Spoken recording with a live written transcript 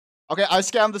Okay, I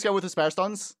scammed this guy with his spare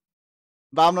stuns,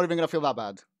 but I'm not even gonna feel that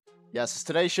bad. Yes,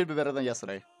 today should be better than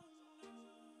yesterday.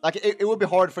 Like, it would be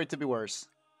hard for it to be worse.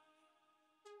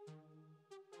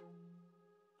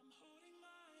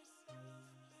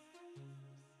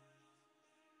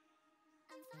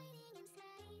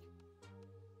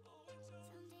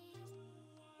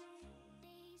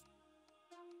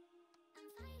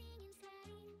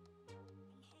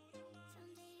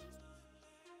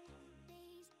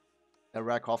 A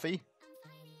rare coffee?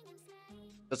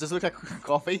 Does this look like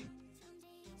coffee?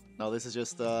 No, this is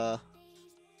just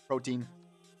protein.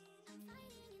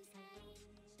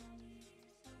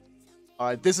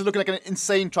 Alright, this is looking like an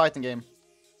insane Triton game.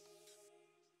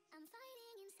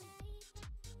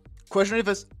 Question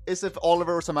is if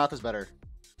Oliver or Samantha is better.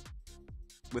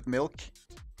 With milk.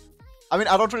 I mean,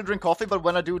 I don't really drink coffee, but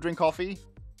when I do drink coffee,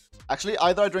 actually,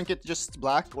 either I drink it just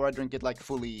black or I drink it like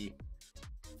fully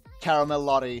caramel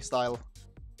latte style.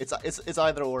 It's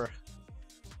either or.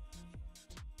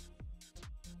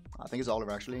 I think it's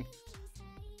Oliver actually.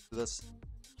 This.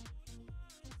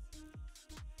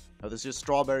 Oh, this is just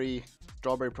strawberry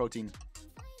protein.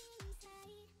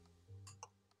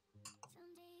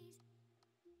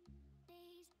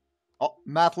 Oh,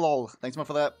 Matt lol. Thanks man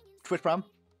for that Twitch Prime.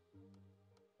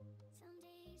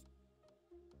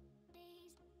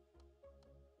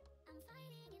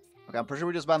 Okay, I'm pretty sure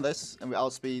we just ban this and we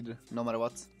outspeed no matter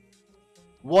what.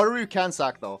 Wateroo can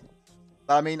sack though.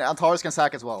 But I mean, Antares can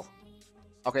sack as well.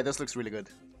 Okay, this looks really good.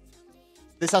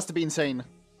 This has to be insane.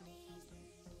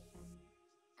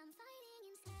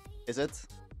 Is it?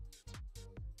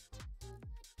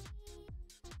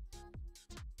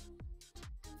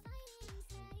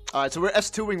 Alright, so we're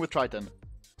S2ing with Triton.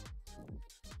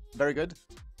 Very good.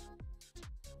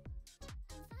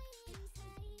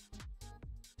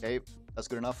 Okay, that's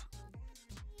good enough.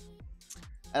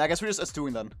 And I guess we're just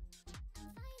S2ing then.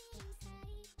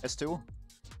 S2.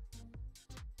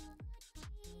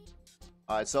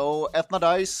 Alright, so Ethna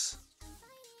dies.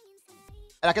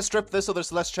 And I can strip this so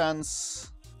there's less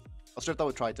chance. I'll strip that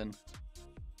with Triton.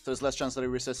 So there's less chance that he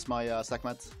resists my stack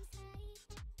mat.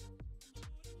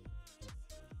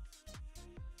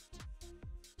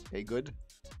 Okay, good.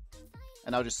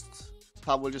 And now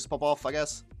Tab will just pop off, I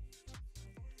guess.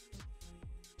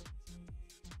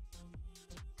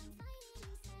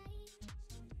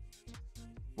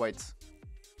 Wait.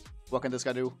 What can this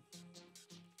guy do?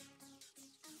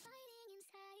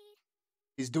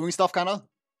 He's doing stuff, kinda.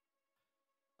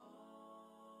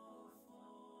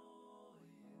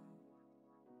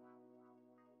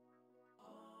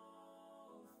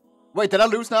 Wait, did I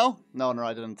lose now? No,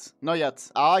 I didn't. Not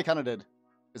yet. Ah, I kinda did.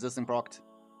 Is this thing procced?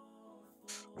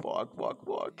 Fuck.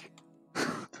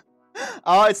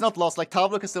 Ah, it's not lost. Like,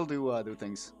 Tablo can still do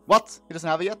things. What? He doesn't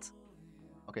have it yet?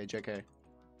 Okay, JK.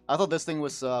 I thought this thing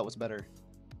was better.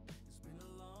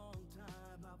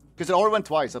 Because it already went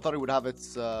twice. I thought it would have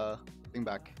its thing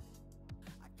back.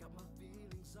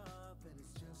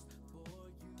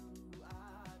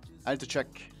 I need to check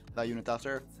that unit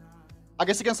after. I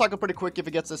guess he can cycle pretty quick if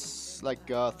he gets this, like,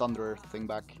 Thunder thing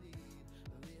back.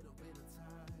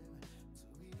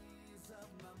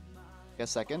 Guess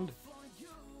second.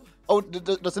 Oh,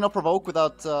 does it not provoke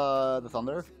without the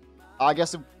Thunder? I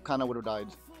guess it kind of would have died.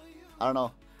 I don't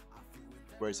know.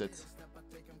 Where is it?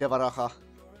 Devaraja.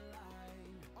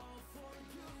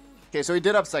 Okay, so he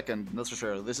did have second, that's for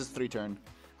sure. This is 3 turn.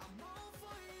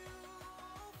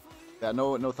 Yeah,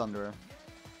 no Thunder.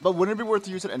 But wouldn't it be worth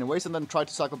to use it anyways and then try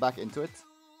to cycle back into it?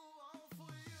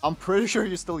 I'm pretty sure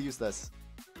you still use this.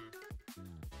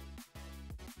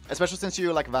 Especially since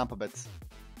you like vamp a bit.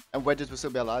 And Wedges will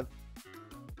still be alive.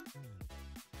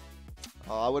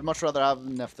 I would much rather have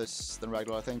Nephthys than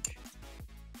Ragdoll, I think.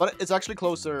 But it's actually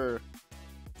closer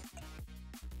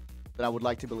than I would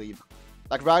like to believe.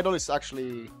 Like, Ragdoll is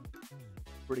actually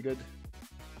pretty good.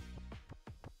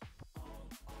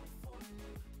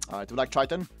 Alright, do we like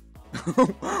Triton?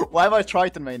 Why am I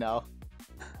Triton main now?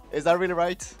 Is that really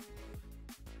right?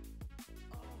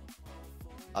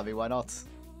 I mean, why not?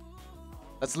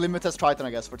 Let's limit as Triton,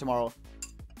 I guess, for tomorrow.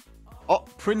 Oh,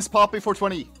 Prince Poppy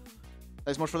 420.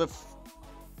 Thanks so much for the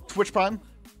Twitch Prime.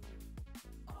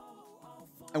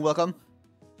 And welcome.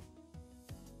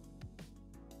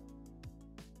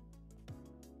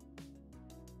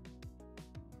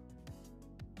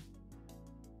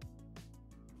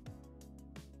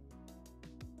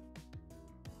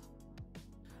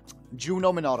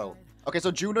 Juno Minato. Okay, so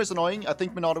Juno is annoying. I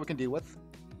think Minato we can deal with.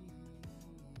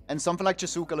 And something like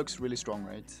Chizuka looks really strong,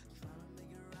 right?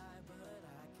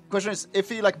 Question is, if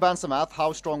he like bans the math,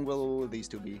 how strong will these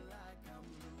two be?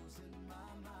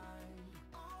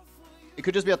 It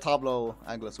could just be a tableau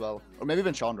angle as well. Or maybe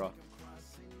even Chandra.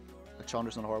 Like,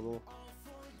 Chandra's not horrible.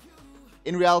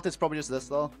 In reality, it's probably just this,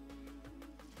 though.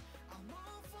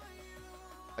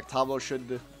 Like, tableau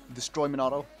should destroy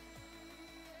Minato.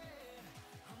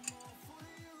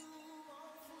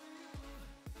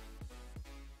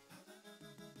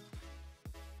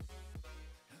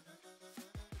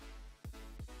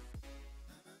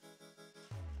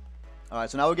 Alright,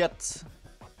 so now we get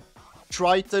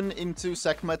Triton into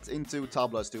Sekhmet into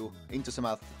Tabla S2, into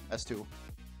Samath S2.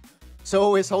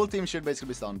 So his whole team should basically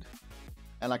be stunned.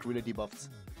 And like really debuffed.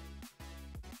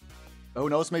 Who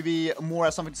knows, maybe Moore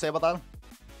has something to say about that?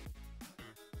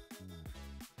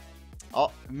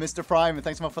 Oh, Mr. Prime,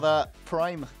 thanks so much for the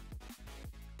Prime.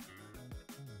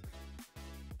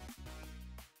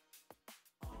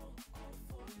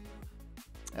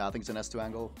 Yeah, I think it's an S2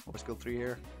 angle over skill 3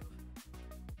 here.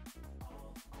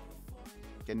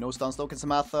 Okay, no stun though. Can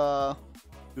Samath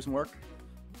do some work?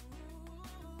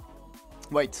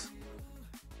 Wait.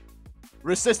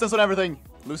 Resistance on everything.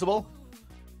 Losable?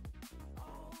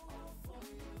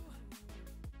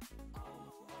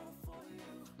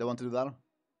 They want to do that?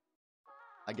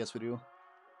 I guess we do.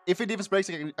 If he defense breaks,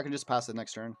 I can just pass it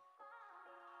next turn.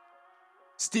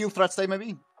 Steal threat state,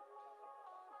 maybe?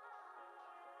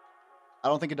 I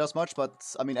don't think it does much,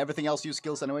 but I mean, everything else use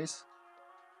skills anyways.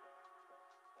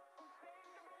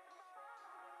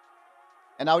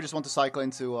 And now we just want to cycle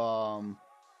into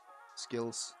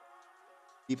skills.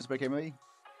 Defense break here, maybe?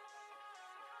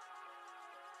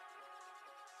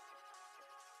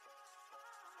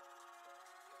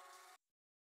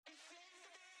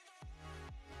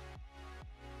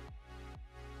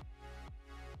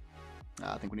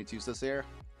 I think we need to use this here.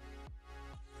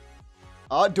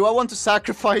 Do I want to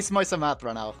sacrifice my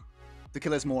Samatra now to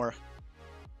kill his more?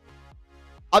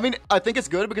 I mean, I think it's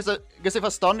good because I guess if I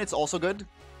stun, it's also good.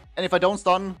 And if I don't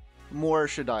stun, more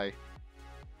should die.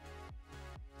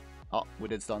 Oh, we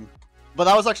did stun. But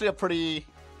that was actually a pretty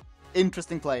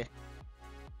interesting play.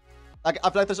 Like, I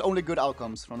feel like there's only good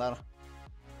outcomes from that.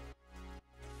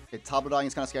 Okay, Tablo dying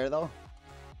is kind of scary though.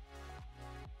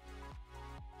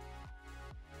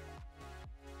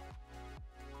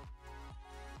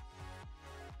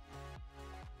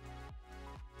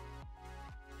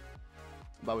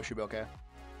 But we should be okay.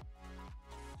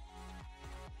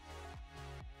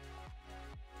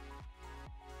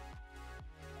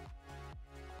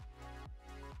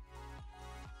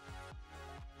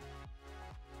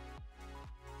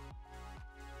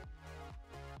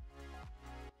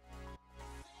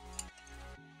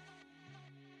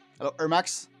 Hello,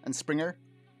 Ermax and Springer.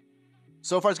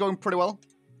 So far it's going pretty well.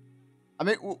 I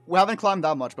mean, we haven't climbed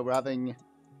that much, but we're having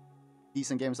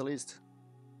decent games at least.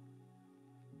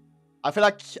 I feel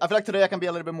like today I can be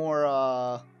a little bit more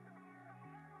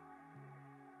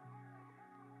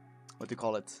what do you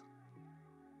call it?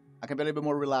 I can be a little bit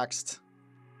more relaxed.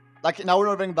 Like now we're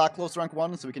not getting that close to rank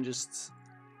 1, so we can just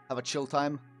have a chill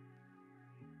time.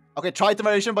 Okay, Triton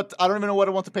variation, but I don't even know what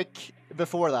I want to pick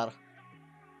before that.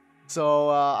 So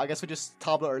I guess we just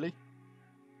tabla early.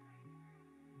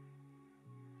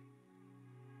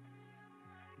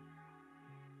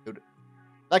 Dude.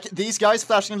 Like these guys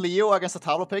flashing Leo against a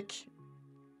tabla pick.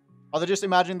 Are they just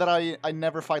imagining that I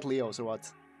never fight Leos or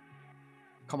what?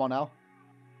 Come on now.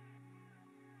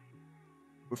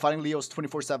 We're fighting Leos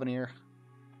 24/7 here.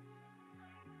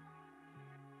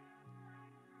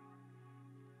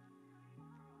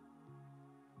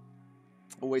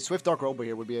 Oh wait, Swift Dark Robo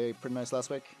here would be a pretty nice last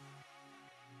pick.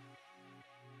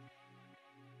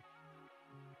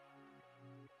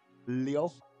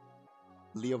 Leo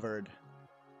Verd.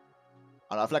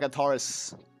 I don't know, I feel like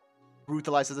Antares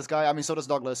brutalizes this guy. I mean, so does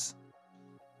Douglas.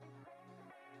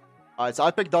 Alright, so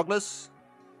I picked Douglas.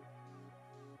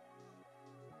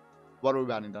 What are we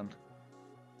banning then?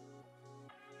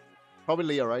 Probably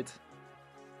Leo, right?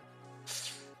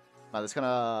 Man, that's kind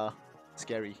of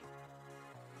scary.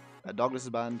 Douglas is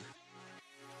banned.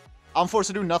 I'm forced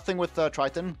to do nothing with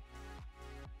Triton.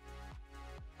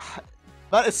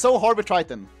 Man, it's so hard with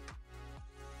Triton.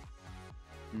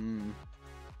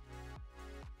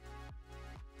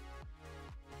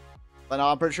 But now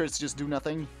I'm pretty sure it's just do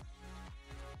nothing.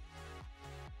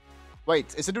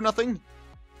 Wait, is it do nothing?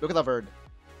 Look at that bird.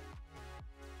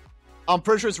 I'm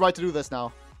pretty sure it's right to do this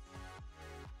now.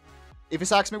 If he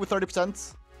sacks me with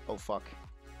 30%... Oh, fuck.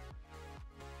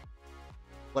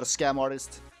 What a scam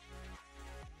artist.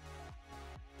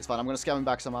 It's fine, I'm gonna scam him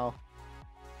back somehow.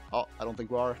 Oh, I don't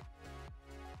think we are.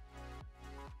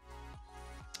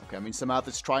 Okay, I mean, Samath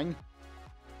is trying.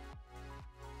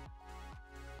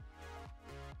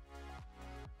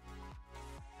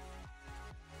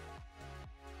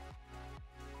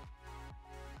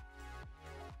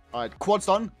 Alright, quad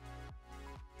stun.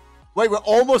 Wait, we're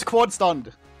almost quad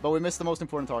stunned, but we missed the most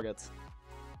important target.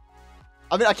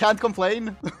 I mean, I can't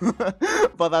complain,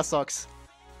 but that sucks.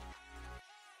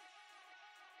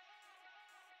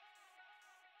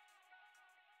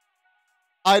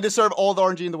 I deserve all the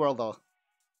RNG in the world, though.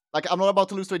 Like, I'm not about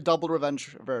to lose to a double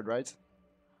revenge Verd, right?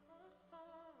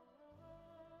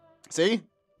 See?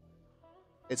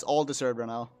 It's all deserved right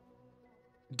now.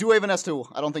 Do I even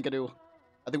S2? I don't think I do.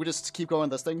 I think we just keep going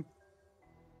this thing.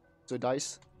 So it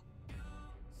dies.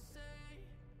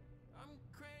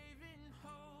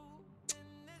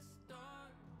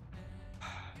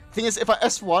 Thing is, if I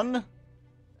S1...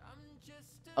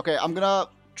 Okay, I'm gonna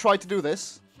try to do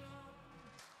this.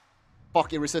 Fuck,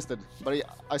 he resisted. But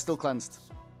I still cleansed.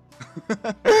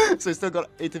 So he still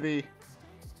got ATB.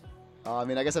 I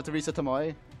mean, I guess I have to reset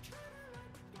Tomoe.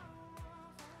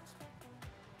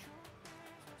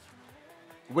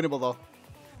 Winnable though.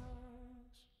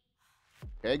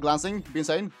 Okay, glancing. Be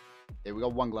insane. Okay, we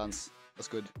got one glance. That's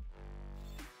good.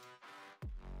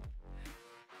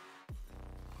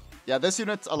 Yeah, this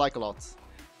unit I like a lot.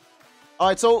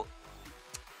 Alright, so...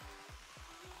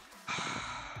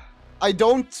 I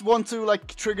don't want to,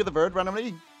 like, trigger the Verd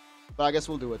randomly. But I guess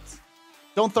we'll do it.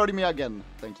 Don't 30 me again.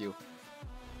 Thank you.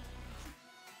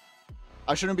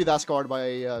 I shouldn't be that scarred by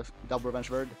a double revenge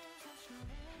Verd.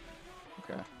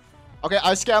 Okay. Okay,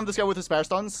 I scammed this guy with his spare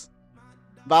stuns.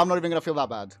 But I'm not even gonna feel that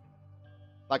bad.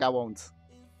 Like, I won't.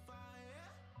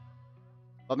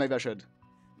 But maybe I should.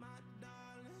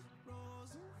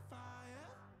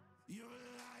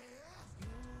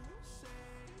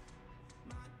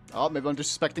 Oh, maybe I'm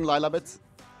disrespecting Lila a bit.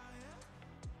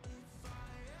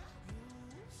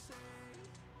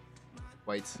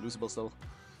 Wait, losable still.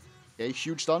 Okay,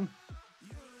 huge stun.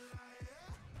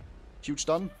 Huge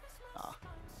stun. Ah.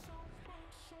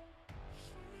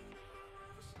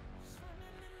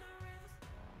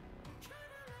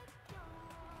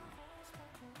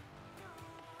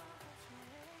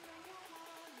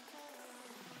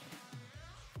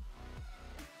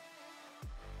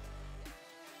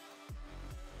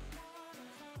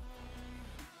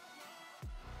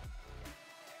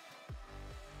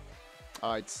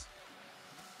 Alright.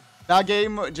 That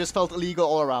game just felt illegal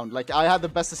all around. Like, I had the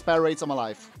best spare rates of my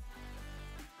life.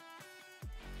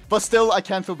 But still, I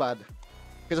can't feel bad.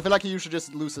 Because I feel like he usually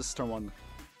just loses turn 1.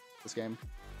 This game.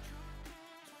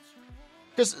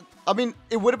 Because, I mean,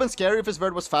 it would have been scary if his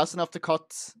Verd was fast enough to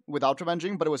cut without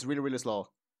revenging, but it was really, really slow.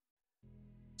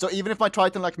 So even if my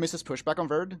Triton, like, misses pushback on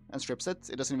Verd and strips it,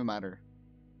 it doesn't even matter.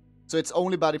 So it's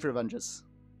only bad if he revenges.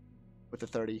 With the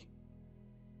 30.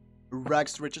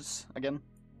 Rags to riches again.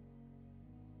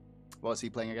 What is he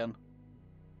playing again?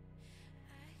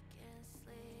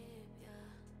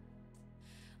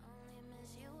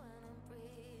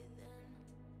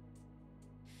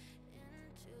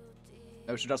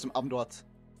 I should have some Amduat.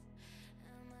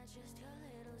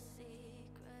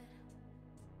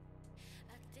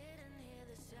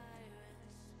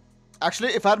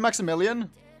 Actually, if I had Maximilian,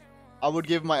 I would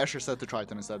give my Escher set to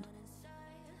Triton instead.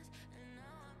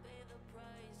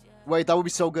 Wait, that would be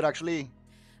so good actually.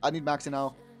 I need Maxi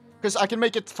now. Because I can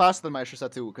make it faster than my Escher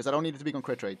set too, because I don't need it to be on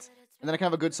crit rate. And then I can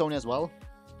have a good Sonya as well.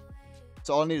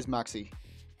 So all I need is Maxi.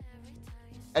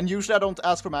 And usually I don't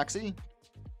ask for Maxi.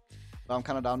 But I'm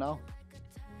kind of down now.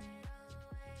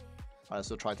 Alright,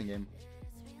 so Triton game.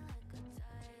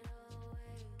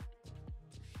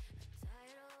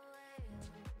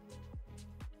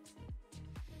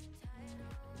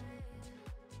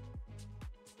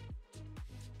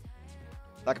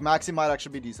 Like, Maxi might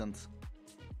actually be decent.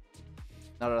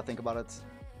 Now that I think about it.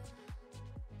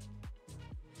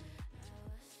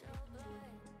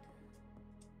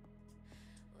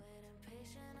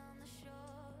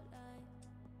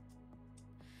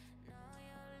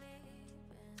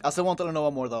 I still want to know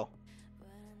more though.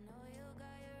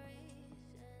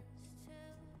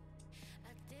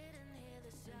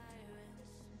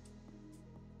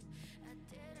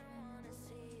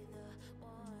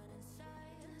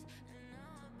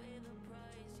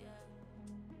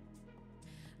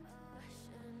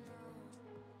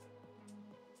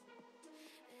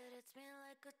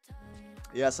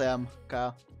 Yes, I am,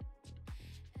 Kaya.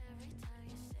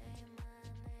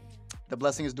 The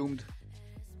blessing is doomed.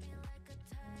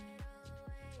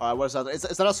 Alright, what is that? Is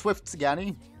that a Swift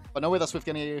Gany? But no way that Swift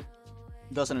Gany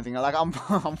does anything. Like, I'm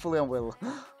I'm fully on will.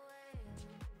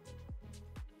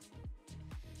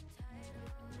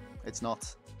 It's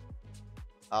not.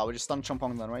 We just stun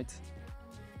Champong then, right?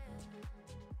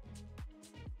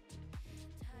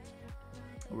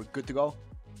 We're good to go.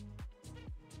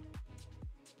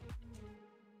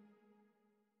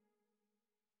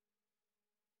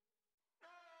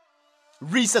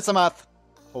 Reset some math.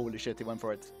 Holy shit, he went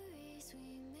for it.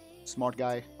 Smart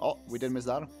guy. Oh, we did miss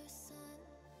that.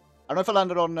 I don't know if I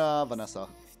landed on Vanessa.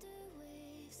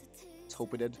 Let's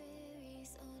hope we did.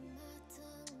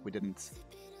 We didn't.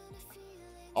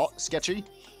 Oh, sketchy.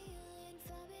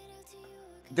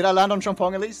 Did I land on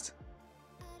Champong at least?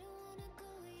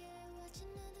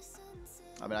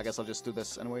 I mean, I guess I'll just do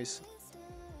this anyways.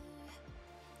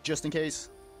 Just in case.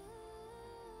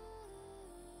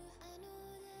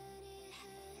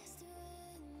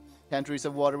 Can't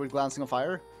reset water with glancing of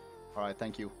fire? Alright,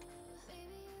 thank you.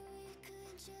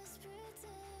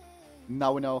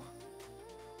 Now we know.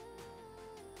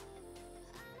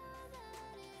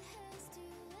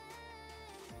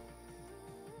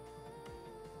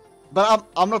 But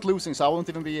I'm not losing, so I won't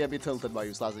even be tilted by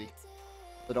you, Slazzy.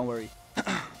 So don't worry.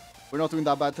 We're not doing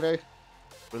that bad today.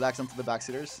 Relax onto the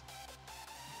backseaters.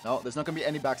 No, there's not gonna be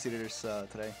any backseaters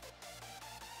today.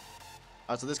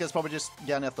 Alright, so this guy's probably just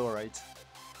GANY HATHOR, right?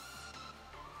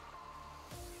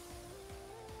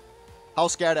 How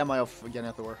scared am I of GANY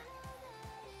HATHOR?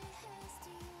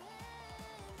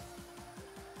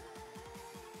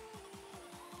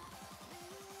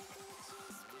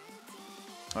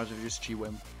 Or should we just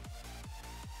Chi-Wim?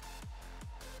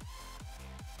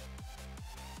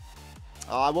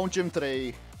 I won't gym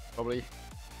today, probably.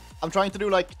 I'm trying to do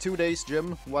like 2 days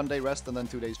gym, 1 day rest, and then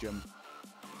 2 days gym.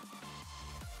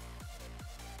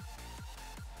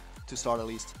 To start at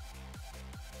least.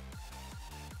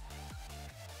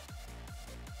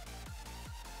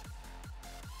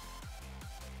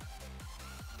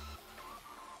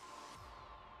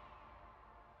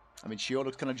 I mean, Shio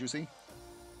looks kind of juicy.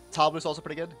 Tableau's also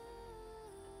pretty good.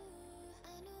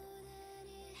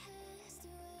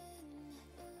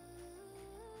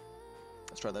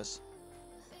 Let's try this.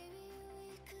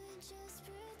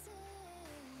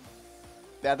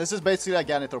 Yeah, this is basically a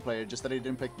GANY HATHOR player, just that he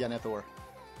didn't pick GANY HATHOR.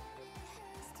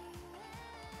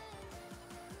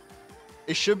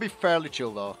 It should be fairly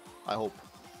chill though, I hope.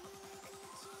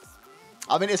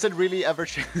 I mean, is it really ever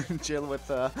chill with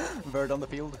Bird on the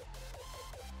field?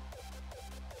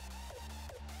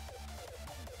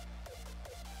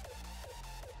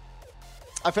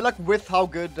 I feel like with how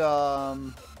good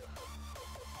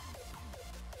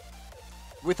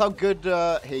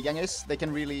Heigang is, they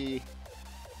can really,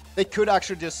 they could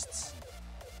actually just.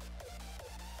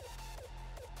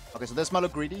 Okay, so this might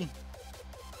look greedy.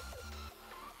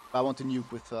 I want to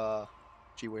nuke with Chiwa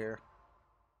here.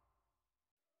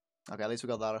 Okay, at least we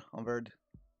got that on Verd.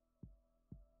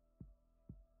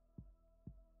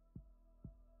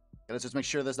 Okay, let's just make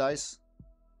sure this dies.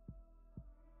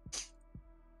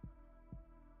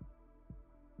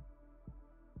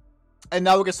 And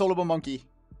now we get Solobo Monkey.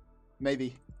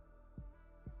 Maybe.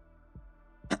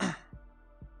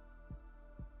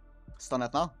 Stun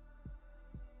it now.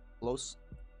 Close.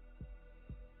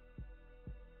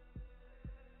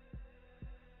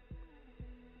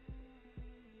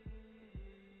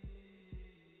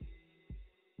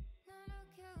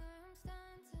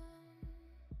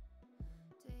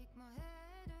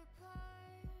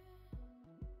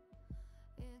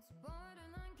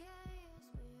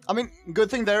 I mean, good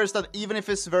thing there is that even if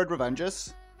his Verd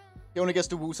revenges, he only gets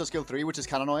to Wusa skill 3, which is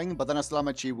kind of annoying, but then I still have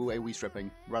my Chi-Wu AoE stripping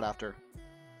right after.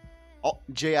 Oh,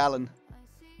 J. Allen.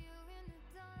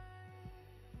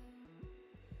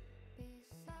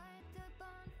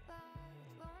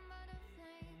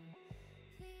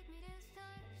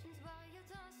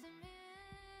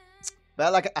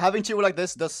 But like, having Chi-Wu like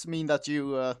this does mean that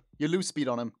you lose speed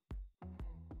on him.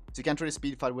 So you can't really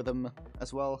speed fight with him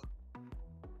as well.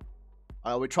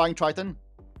 Are we trying Triton?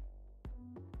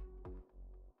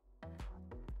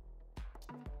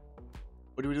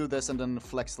 Or do we do this and then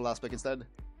flex the last pick instead?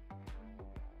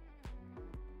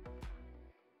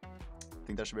 I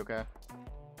think that should be okay.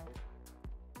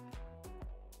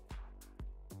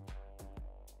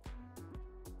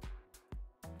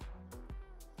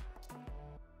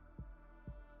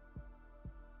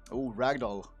 Oh,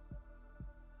 Ragdoll.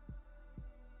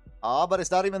 Ah, but is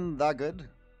that even that good?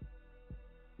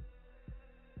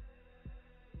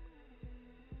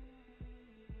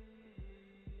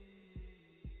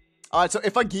 Alright, so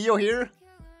if I Gio here...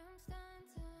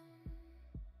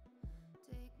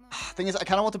 Thing is, I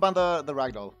kind of want to ban the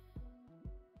Ragdoll.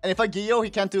 And if I Gio, he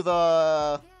can't do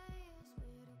the...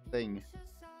 thing.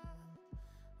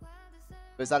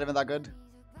 But is that even that good?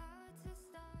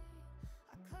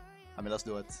 I mean, let's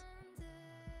do it.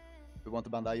 We want to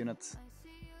ban that unit.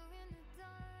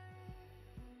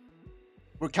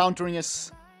 We're countering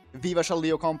his Viva Shall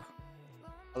Leo comp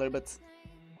a little bit.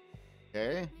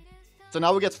 Okay. So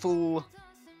now we get full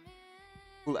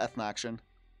Ethna action.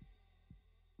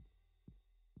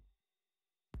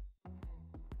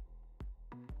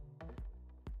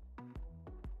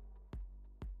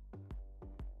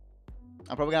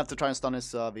 I'm probably gonna have to try and stun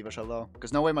his Viva Shell though,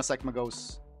 because no way my Sekma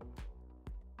goes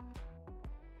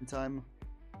in time.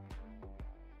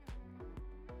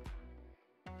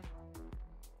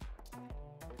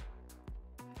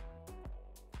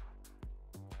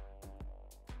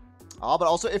 Ah, but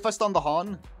also if I stun the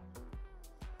Han,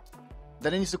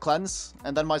 then he needs to cleanse,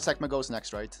 and then my Sekma goes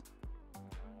next, right?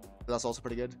 That's also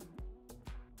pretty good.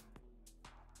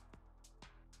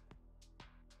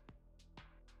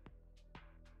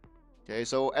 Okay,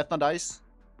 so Ethna dies.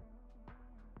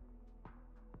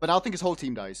 But now I think his whole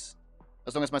team dies.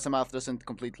 As long as my Samath doesn't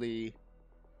completely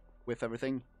whiff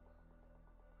everything.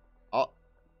 Oh.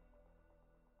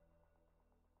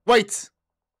 Wait!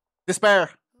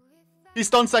 Despair! He's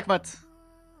stunned Sekhmet!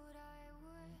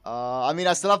 I mean,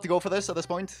 I still have to go for this at this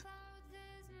point.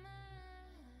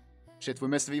 Shit, we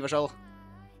missed the Viva Shell.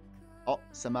 Oh,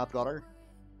 Samath got her.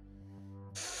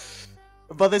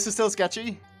 But this is still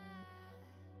sketchy.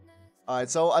 Alright,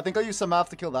 so I think I'll use Samath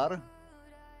to kill that.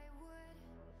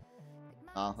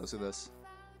 Ah, let's do this.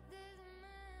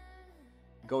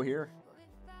 Go here.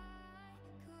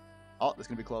 Oh, this is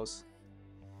gonna be close.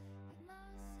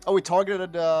 Oh, we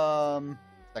targeted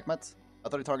Sekhmet. I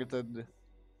thought he targeted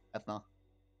Ethna.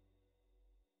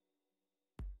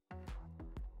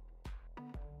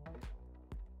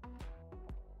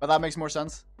 But that makes more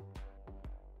sense.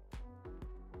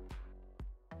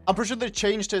 I'm pretty sure they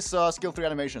changed his skill 3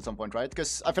 animation at some point, right?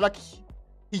 Because I feel like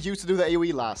he used to do the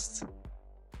AoE last.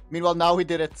 Meanwhile, now he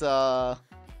did it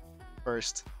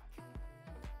first.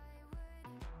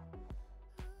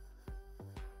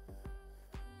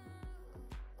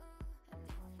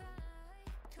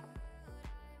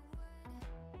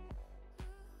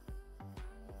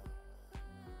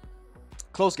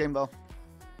 Close game, though.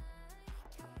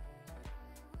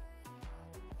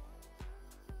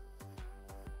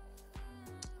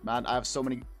 Man, I have so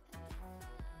many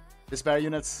despair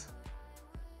units.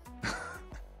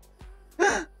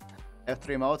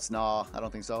 F3 modes? No, I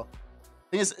don't think so.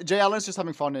 Thing is, Jay Allen's just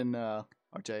having fun in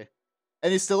RJ.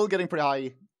 And he's still getting pretty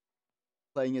high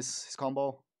playing his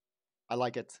combo. I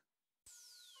like it.